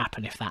what would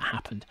happen if that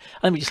happened.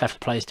 And then we just left the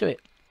players do it.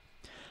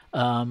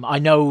 I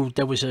know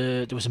there was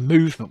a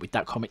movement with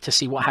that comet to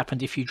see what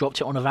happened if you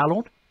dropped it on a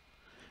Valorn.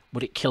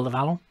 Would it kill the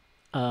Valorn?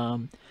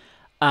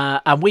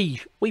 And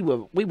we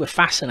were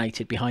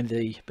fascinated behind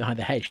the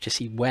hedge to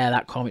see where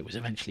that comet was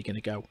eventually going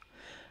to go,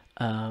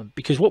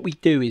 because what we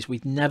do is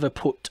we'd never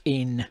put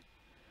in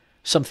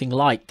something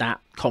like that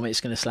comet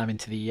is going to slam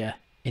into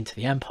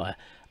the Empire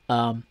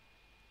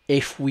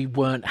if we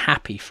weren't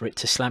happy for it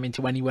to slam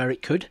into anywhere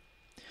it could.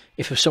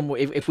 If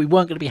we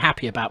weren't going to be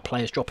happy about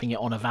players dropping it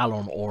on a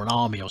Valorn or an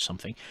army or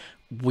something,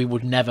 we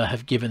would never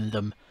have given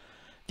them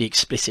the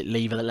explicit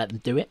lever that let them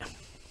do it.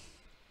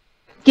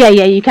 Yeah,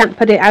 you can't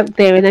put it out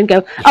there and then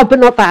go, oh, but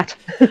not that.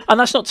 And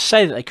that's not to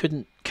say that they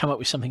couldn't come up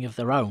with something of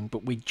their own,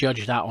 but we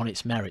judge that on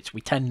its merits.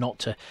 We tend not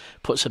to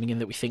put something in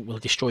that we think will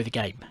destroy the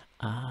game,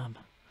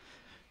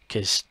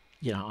 because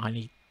I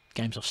need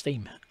games off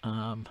Steam.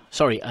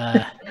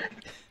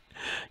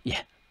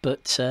 Yeah,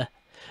 but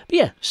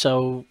yeah.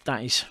 So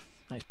that is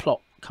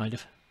plot kind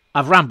of.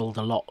 I've rambled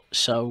a lot.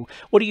 So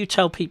what do you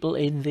tell people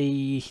in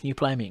the new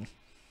player meeting?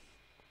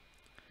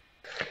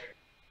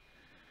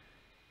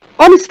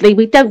 Honestly,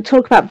 we don't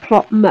talk about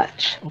plot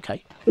much.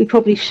 Okay. We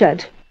probably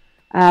should.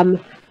 I'm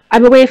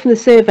aware from the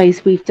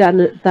surveys we've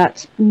done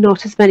that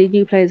not as many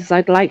new players as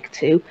I'd like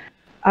to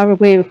are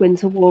aware of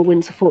Winds of War,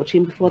 Winds of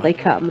Fortune before they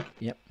come.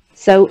 Yep.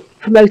 So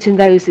promoting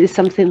those is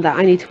something that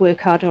I need to work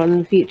harder on in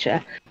the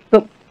future.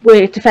 But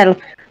we're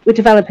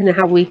developing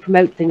how we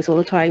promote things all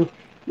the time.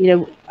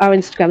 Our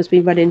Instagram's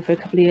been running for a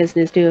couple of years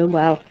and is doing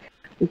well.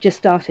 We've just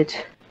started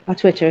our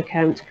Twitter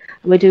account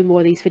and we're doing more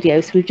of these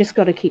videos. So we've just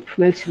got to keep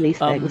promoting these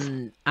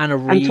things. Anna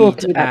Reid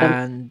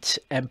and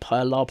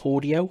Empire LARP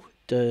Audio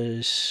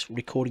does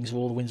recordings of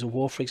all the Winds of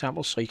War, for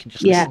example, so you can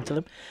just listen to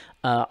them.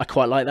 I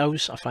quite like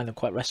those. I find them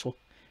quite restful.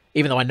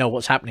 Even though I know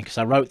what's happening because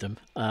I wrote them,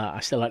 I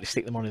still like to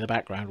stick them on in the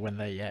background when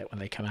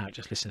they come out,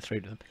 just listen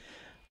through to them.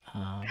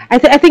 I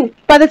think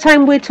by the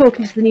time we're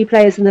talking to the new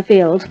players in the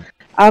field,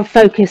 our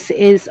focus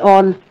is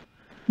on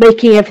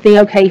making everything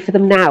okay for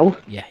them now.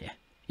 Yeah.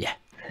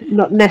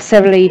 Not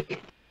necessarily.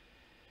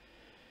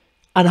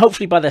 And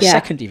hopefully by their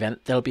second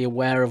event, they'll be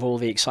aware of all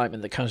the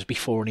excitement that comes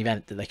before an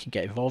event that they can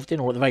get involved in,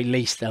 or at the very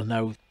least, they'll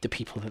know the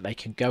people that they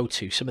can go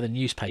to. Some of the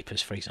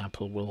newspapers, for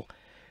example,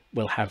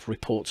 will have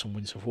reports on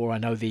Winds of War. I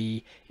know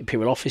the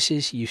Imperial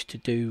offices used to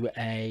do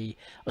a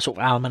sort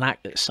of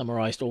almanac that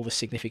summarised all the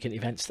significant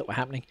events that were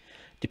happening,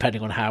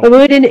 depending on how... Well,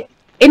 we're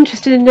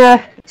interested in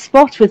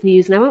Spot with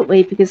news now, aren't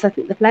we? Because I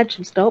think the pledge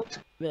has stopped.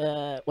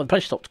 Well, the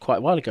pledge stopped quite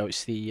a while ago.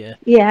 It's the...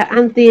 Yeah,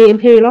 and the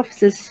Imperial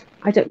officers,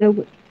 I don't know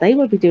what they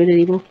will be doing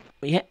anymore.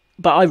 Yeah,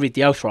 but I read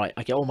the Oathright.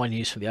 I get all my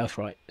news from the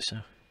Oathright, so...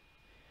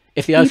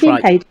 If the Oathright... You've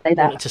been paid to say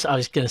that. I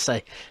was going to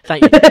say,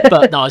 thank you.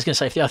 But no, I was going to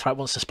say, if the Oathright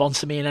wants to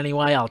sponsor me in any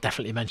way, I'll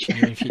definitely mention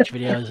you in future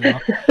videos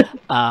as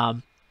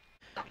well.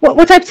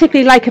 What I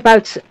particularly like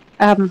about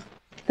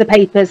the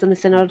papers and the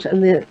Synod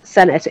and the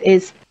Senate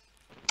is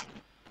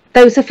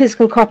those are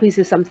physical copies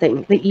of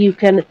something that you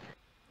can,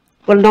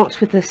 well, not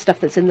with the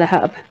stuff that's in the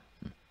hub,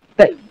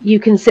 but you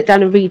can sit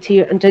down and read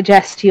and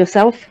digest to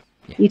yourself.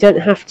 Yeah. You don't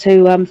have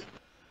to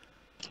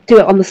do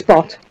it on the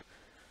spot.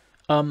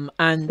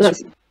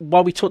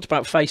 While we talked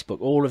about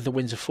Facebook, all of the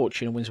Winds of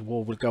Fortune and Winds of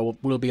War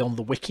will be on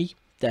the wiki.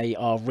 They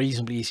are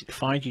reasonably easy to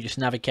find. You just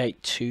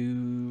navigate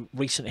to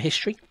recent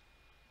history.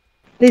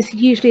 There's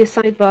usually a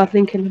sidebar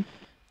link in them.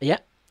 Yeah.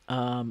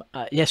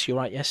 Yes, you're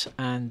right. Yes,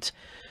 and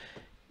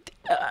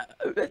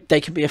they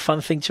can be a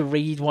fun thing to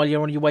read while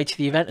you're on your way to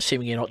the event.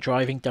 Assuming you're not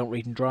driving, don't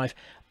read and drive.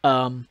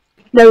 No,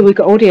 we've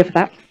got audio for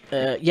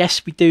that.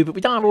 Yes, we do, but we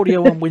don't have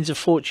audio on Winds of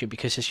Fortune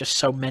because there's just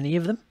so many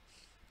of them.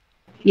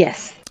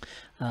 Yes.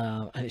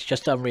 And it's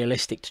just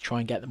unrealistic to try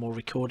and get them all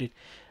recorded,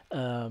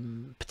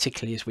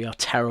 particularly as we are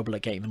terrible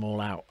at getting them all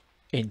out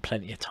in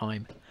plenty of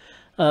time.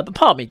 But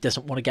part of me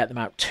doesn't want to get them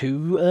out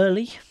too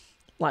early.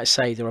 Like I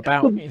say, they're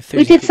about...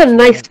 We did some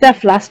nice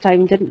stuff last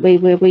time, didn't we,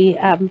 where we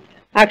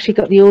actually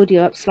got the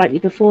audio up slightly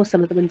before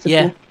some of the Winds of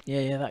War.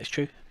 Yeah, that's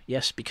true.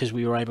 Yes, because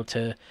we were able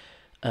to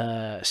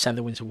send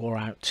the Winds of War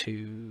out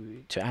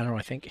to Anna,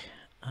 I think.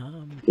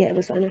 Yeah, it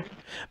was Anna.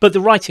 But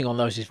the writing on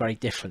those is very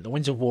different. The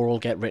Winds of War all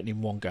get written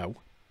in one go.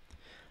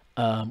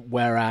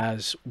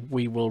 Whereas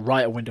we will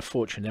write a Wind of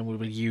Fortune, then we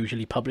will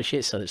usually publish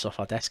it so that it's off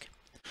our desk.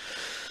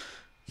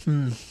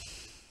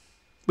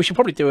 We should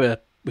probably do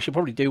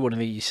one of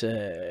these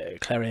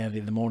Clare and Andy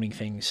in the morning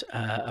things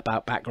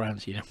about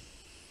backgrounds, you know.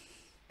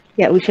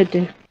 Yeah, we should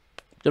do.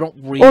 They're not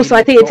really... Also,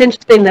 I think it's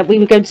interesting that we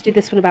were going to do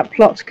this one about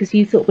plot because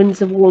you thought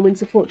Winds of War and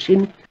Winds of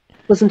Fortune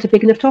wasn't a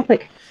big enough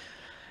topic.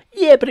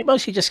 Yeah, but it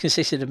mostly just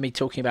consisted of me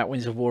talking about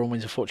Winds of War and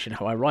Winds of Fortune,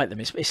 how I write them.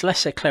 It's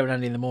less a Clare and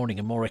Andy in the morning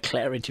and more a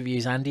Clare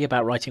interviews Andy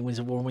about writing Winds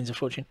of War and Winds of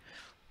Fortune.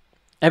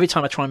 Every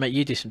time I try and make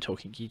you do some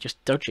talking, you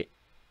just dodge it.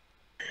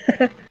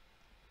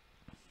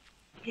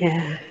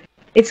 Yeah.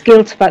 It's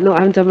guilt about not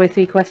having done my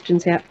 3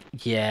 questions yet.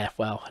 Yeah,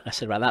 well, less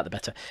said about that, the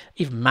better.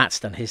 Even Matt's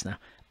done his now.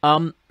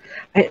 I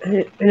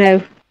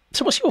know.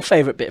 So what's your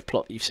favourite bit of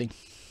plot that you've seen?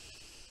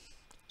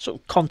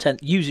 Sort of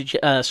content,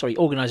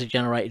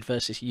 organizer-generated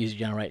versus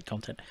user-generated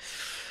content.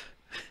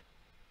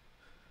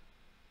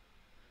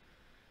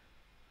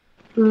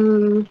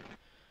 I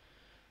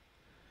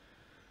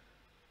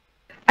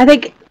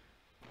think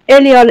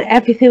early on,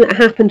 everything that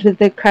happened with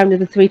the Crown of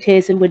the Three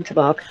Tiers in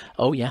Wintermark.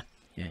 Oh, yeah.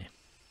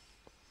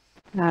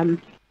 That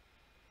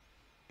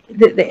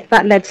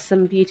led to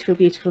some beautiful,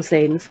 beautiful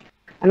scenes.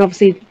 And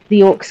obviously,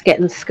 the orcs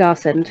getting the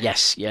Scarsend.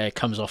 Yes, yeah, it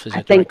comes off as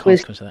a direct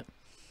consequence of that.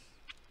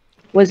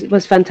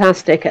 Was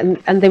fantastic.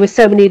 And there were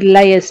so many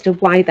layers to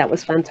why that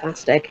was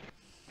fantastic.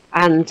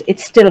 And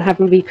it's still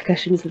having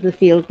repercussions in the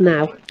field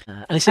now.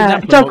 And it's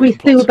an example Doggery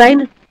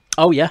Thulbane.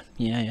 Oh, yeah.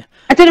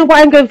 I don't know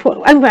why I'm going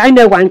for... I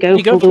know why I'm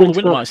going for the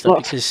Wintermark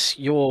stuff because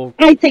you're...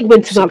 I think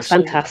Wintermark's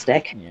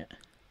fantastic. Yeah.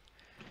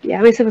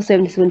 Yeah, my Civil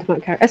Servant is a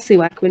Wintermark character. A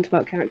Suak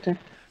Wintermark character.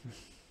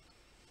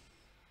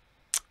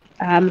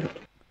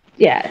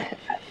 Yeah,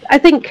 I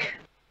think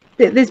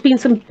there's been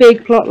some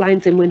big plot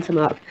lines in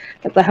Wintermark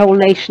that the whole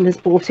nation has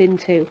bought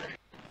into.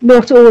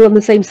 Not all on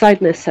the same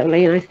side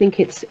necessarily, and I think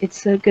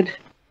it's a good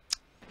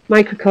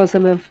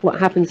microcosm of what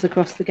happens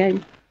across the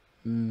game.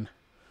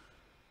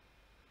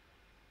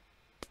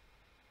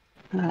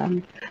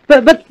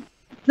 But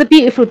the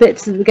beautiful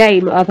bits of the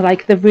game are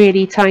the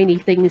really tiny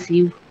things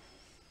you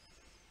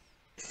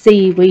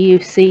see where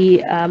you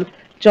see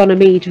John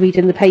Amede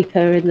reading the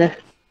paper in the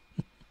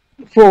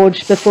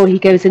forge before he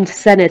goes into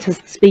Senate as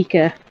the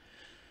speaker,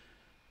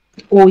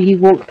 or you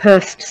walk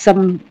past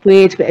some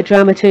weird bit of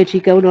dramaturgy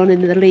going on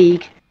in the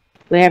league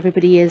where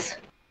everybody is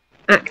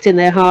acting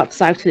their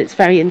hearts out and it's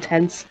very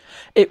intense.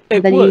 It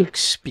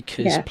works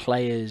because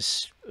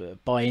players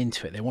buy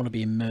into it. They want to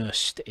be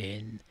immersed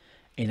in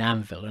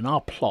Anvil, and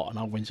our plot and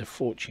our Winds of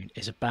Fortune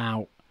is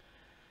about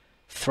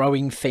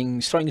throwing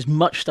as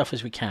much stuff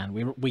as we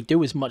can. We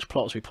do as much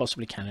plot as we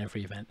possibly can in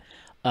every event,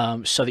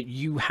 so that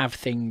you have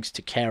things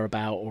to care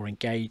about or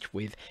engage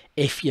with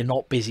if you're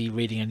not busy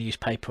reading a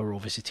newspaper or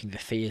visiting the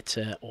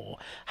theatre or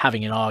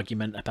having an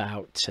argument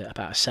about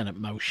a Senate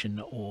motion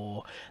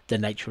or the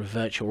nature of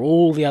virtue or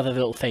all the other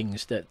little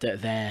things that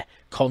they're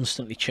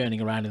constantly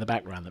churning around in the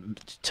background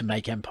to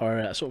make Empire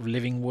a sort of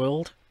living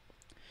world.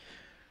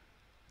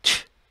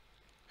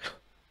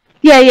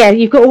 Yeah,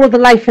 you've got all the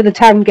life of the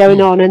town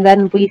going on, and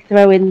then we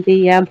throw in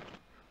the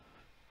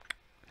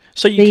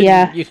so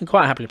you can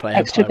quite happily play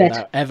Empire bit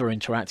without ever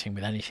interacting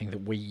with anything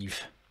that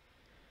we've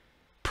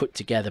put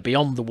together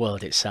beyond the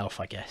world itself,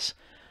 I guess.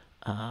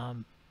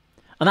 And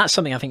that's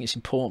something I think is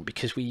important,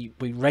 because we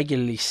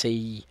regularly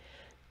see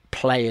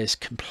players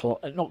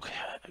not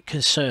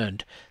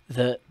concerned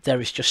that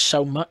there is just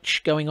so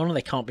much going on and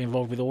they can't be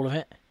involved with all of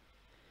it.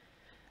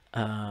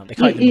 They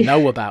can't even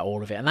know about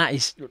all of it, and that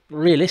is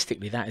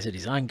realistically that is a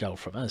design goal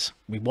from us.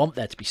 We want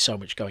there to be so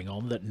much going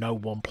on that no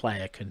one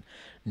player can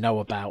know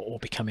about or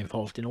become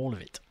involved in all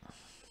of it.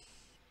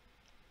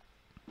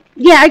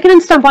 Yeah, I can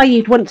understand why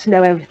you'd want to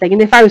know everything,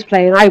 and if I was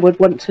playing, I would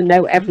want to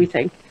know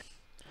everything.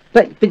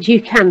 But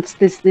you can't.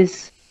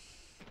 There's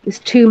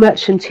too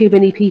much and too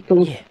many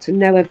people to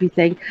know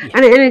everything,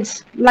 and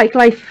it's like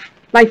life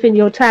in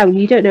your town.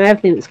 You don't know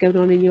everything that's going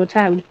on in your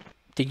town.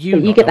 Do you?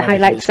 But you get the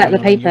highlights out of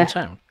the paper.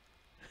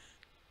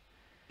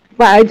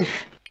 Well, I'd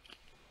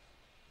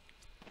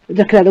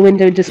look out the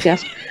window in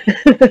disgust.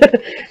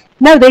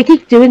 No, they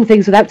keep doing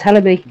things without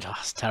telling me. Oh,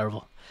 that's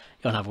terrible.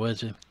 You don't have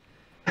words with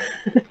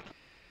them.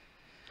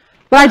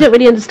 Well, I don't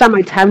really understand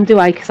my town, do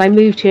I? Because I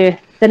moved here,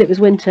 then it was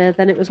winter,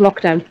 then it was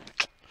lockdown.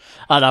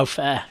 I know,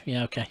 fair.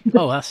 Yeah, okay.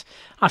 Oh, that's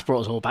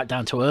brought us all back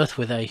down to earth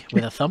with a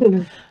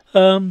thumb.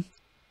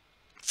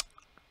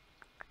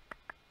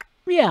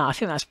 Yeah, I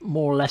think that's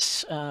more or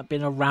less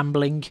been a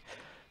rambling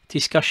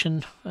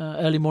discussion,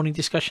 early morning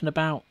discussion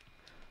about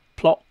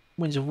plot,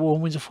 Winds of War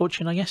and Winds of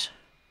Fortune, I guess.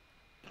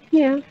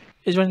 Yeah.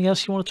 Is there anything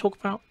else you want to talk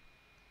about?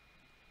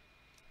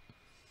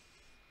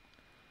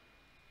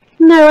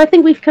 No, I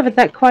think we've covered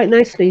that quite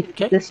nicely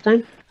this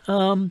time.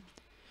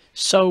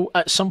 So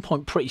at some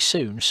point pretty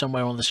soon,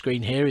 somewhere on the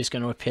screen here is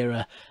going to appear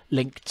a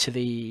link to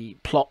the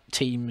plot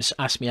team's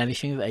Ask Me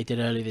Anything that they did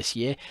earlier this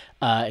year,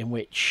 in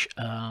which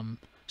some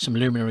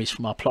luminaries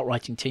from our plot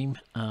writing team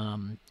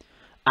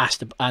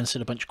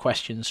answered a bunch of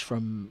questions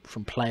from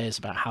players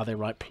about how they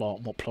write plot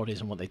and what plot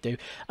is and what they do,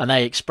 and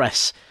they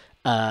express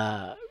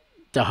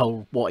the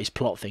whole what is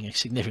plot thing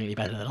significantly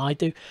better than I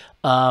do.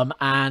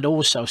 And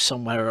also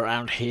somewhere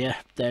around here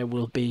there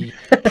will be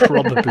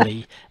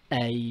probably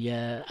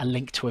a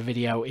link to a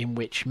video in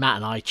which Matt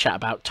and I chat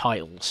about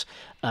titles,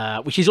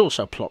 which is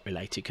also plot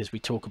related, because we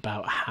talk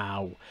about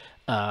how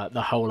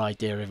the whole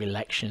idea of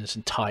elections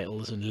and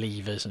titles and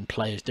levers and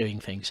players doing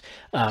things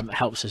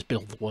helps us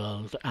build the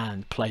world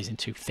and plays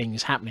into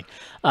things happening.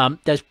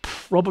 There's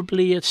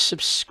probably a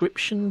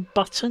subscription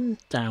button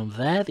down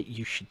there that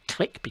you should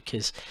click,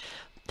 because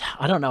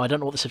I don't know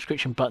what the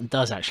subscription button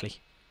does actually.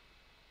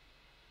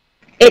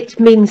 It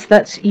means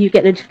that you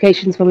get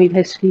notifications when we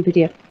post a new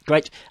video.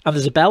 Great. And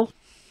there's a bell.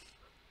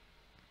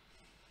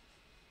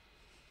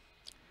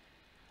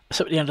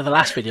 So at the end of the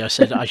last video I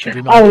said I should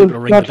remind people to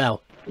ring the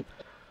bell.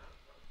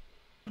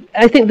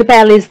 I think the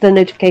bell is the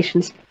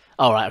notifications.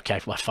 All right, okay,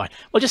 well, fine.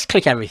 Well, just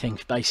click everything,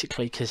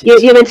 basically. Cause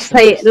you're meant to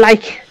say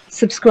like,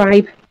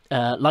 subscribe.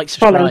 Like,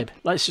 subscribe. Follow.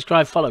 Like,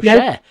 subscribe, follow,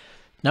 share.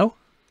 No?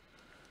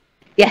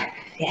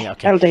 Yeah,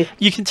 okay. That'll do.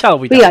 You can tell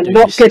we are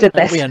not good at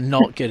this. We are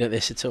not good at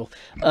this at all.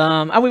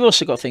 And we've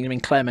also got things, I mean,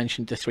 Claire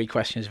mentioned the 3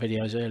 questions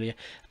videos earlier.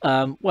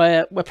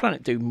 We're planning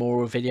to do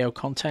more video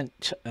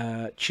content,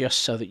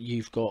 just so that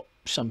you've got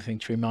something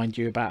to remind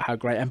you about how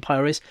great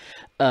Empire is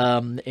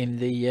in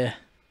the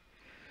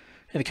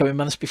coming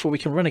months before we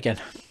can run again.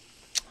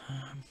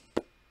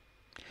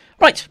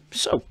 Right,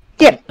 so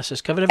that's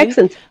just covered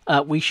everything.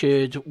 Excellent. We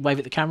should wave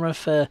at the camera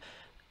for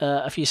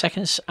a few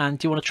seconds. And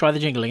do you want to try the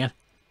jingle again?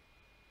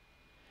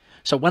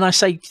 So when I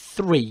say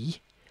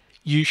 3,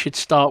 you should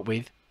start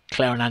with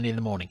Clare and Andy in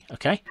the morning,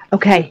 okay?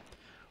 Okay.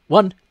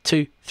 1,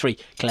 2, 3.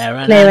 Clare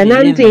and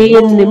Andy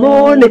in the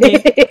morning.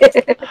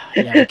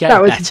 Yeah, we're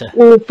getting better.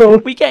 Awful.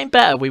 We're getting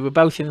better. We were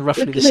both in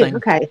roughly the same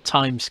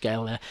time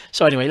scale there.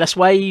 So anyway, let's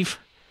wave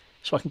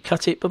so I can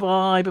cut it.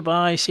 Bye-bye,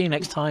 bye-bye. See you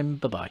next time.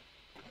 Bye-bye.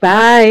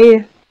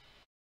 Bye.